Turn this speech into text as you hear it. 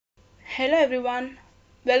Hello everyone,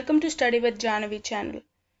 welcome to Study with Jahnavi channel.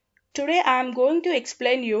 Today I am going to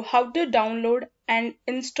explain you how to download and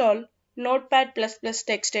install Notepad++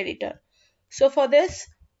 text editor. So for this,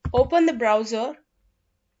 open the browser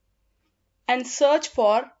and search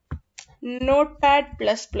for Notepad++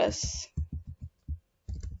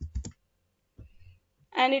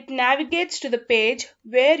 and it navigates to the page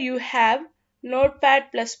where you have Notepad++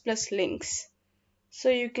 links. So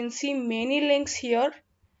you can see many links here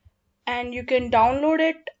and you can download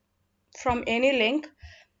it from any link.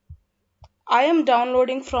 I am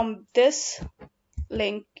downloading from this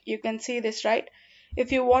link. You can see this, right?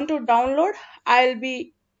 If you want to download, I'll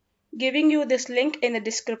be giving you this link in the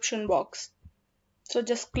description box. So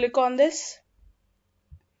just click on this.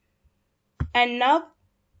 And now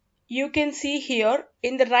you can see here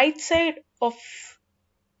in the right side of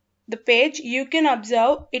the page, you can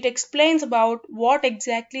observe it explains about what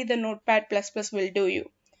exactly the Notepad++ will do you.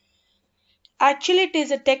 Actually, it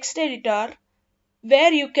is a text editor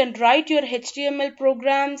where you can write your HTML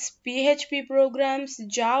programs, PHP programs,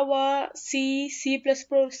 Java, C++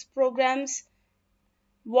 programs,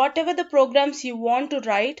 whatever the programs you want to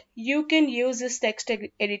write, you can use this text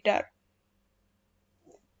editor.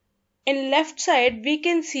 In left side, we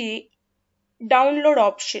can see download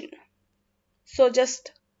option. So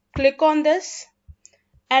just click on this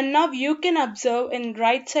and now you can observe in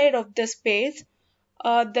right side of this page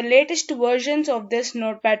the latest versions of this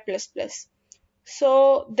Notepad++.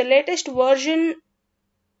 So the latest version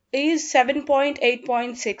is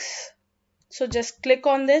 7.8.6. So just click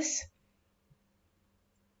on this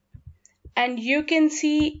and you can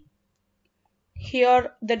see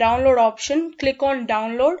here the download option. Click on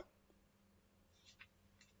download.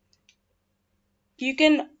 You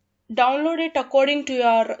can download it according to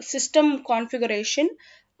your system configuration.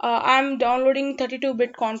 I'm downloading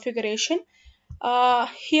 32-bit configuration.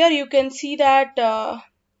 Here you can see that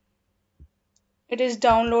it is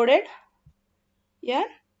downloaded. Yeah.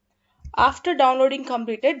 After downloading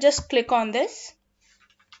completed, just click on this.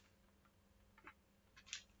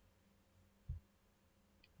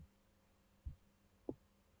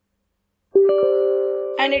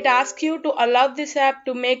 And it asks you to allow this app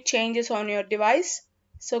to make changes on your device.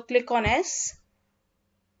 So click on yes.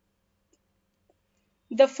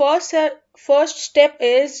 The first step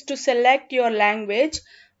is to select your language.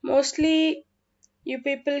 Mostly you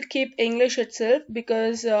people keep English itself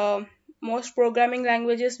because most programming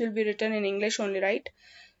languages will be written in English only, right?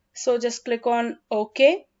 So just click on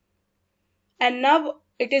OK. And now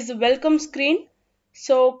it is the welcome screen.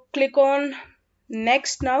 So click on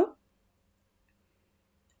next now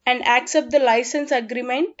and accept the license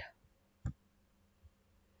agreement.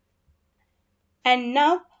 And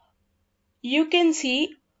now you can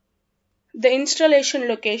see the installation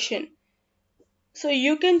location. So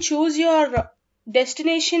you can choose your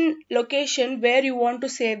destination location where you want to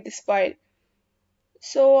save this file.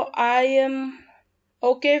 So I am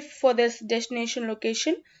okay for this destination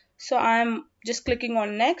location. So I'm just clicking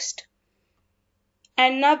on next.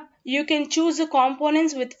 And now you can choose the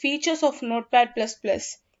components with features of Notepad++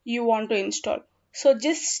 you want to install. So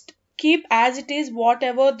just keep as it is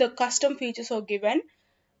whatever the custom features are given.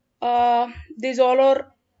 These all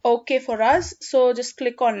are okay for us. So just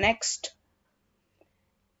click on next.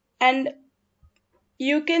 And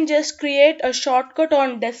you can just create a shortcut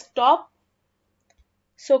on desktop.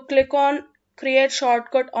 So click on create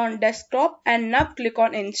shortcut on desktop and now click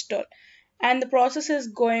on install. And the process is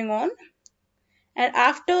going on. And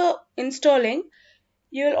after installing,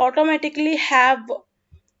 you will automatically have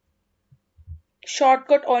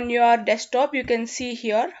shortcut on your desktop. You can see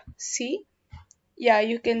here. See? Yeah,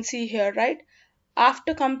 you can see here, right?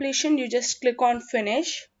 After completion, you just click on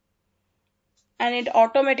finish and it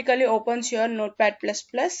automatically opens your Notepad++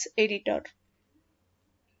 editor.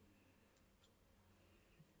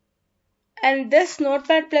 And this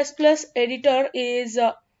Notepad++ editor is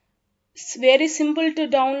very simple to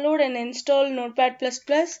download and install Notepad++,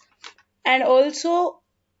 and also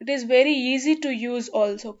it is very easy to use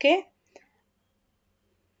also, okay?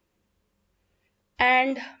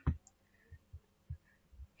 And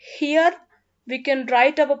here we can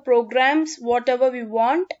write our programs whatever we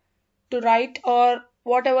want to write or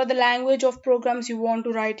whatever the language of programs you want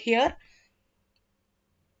to write here.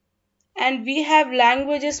 And we have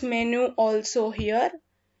languages menu also here.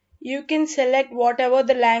 You can select whatever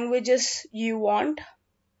the languages you want,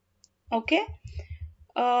 okay?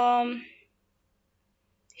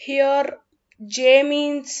 Here J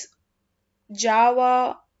means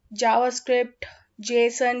Java, JavaScript,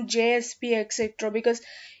 JSON, JSP, etc. Because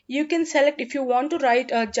you can select if you want to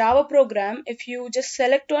write a Java program, if you just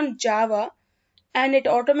select on Java, and it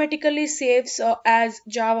automatically saves as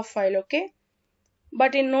Java file. Okay,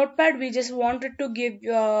 but in Notepad we just wanted to give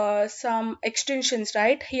some extensions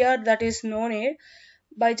right here, that is no need.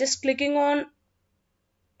 By just clicking on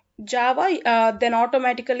Java, then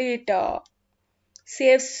automatically it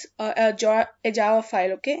saves a Java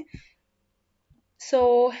file. Okay,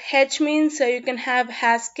 so H means you can have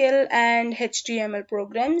Haskell and HTML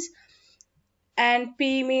programs, and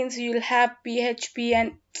P means you'll have PHP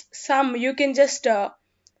and some. You can just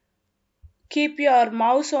keep your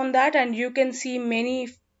mouse on that and you can see many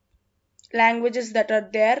languages that are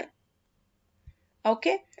there.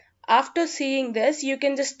 Okay, after seeing this you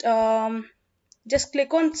can just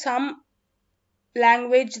click on some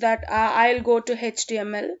language that I'll go to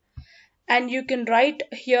HTML, and you can write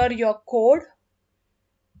here your code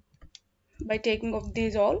by taking of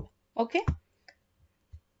these all. Okay,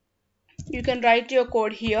 you can write your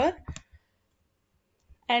code here,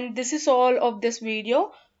 and this is all of this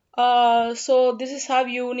video. So this is how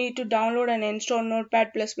you need to download and install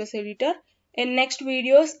Notepad++ editor. In next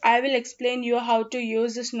videos I will explain you how to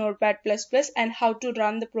use this Notepad++ and how to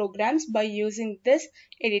run the programs by using this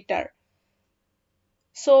editor.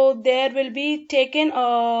 So there will be taken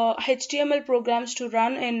HTML programs to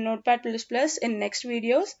run in Notepad++ in next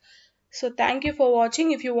videos. So thank you for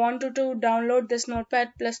watching. If you wanted to download this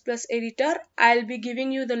Notepad++ editor, I'll be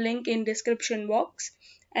giving you the link in description box.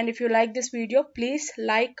 And if you like this video, please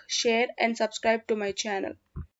like, share and subscribe to my channel.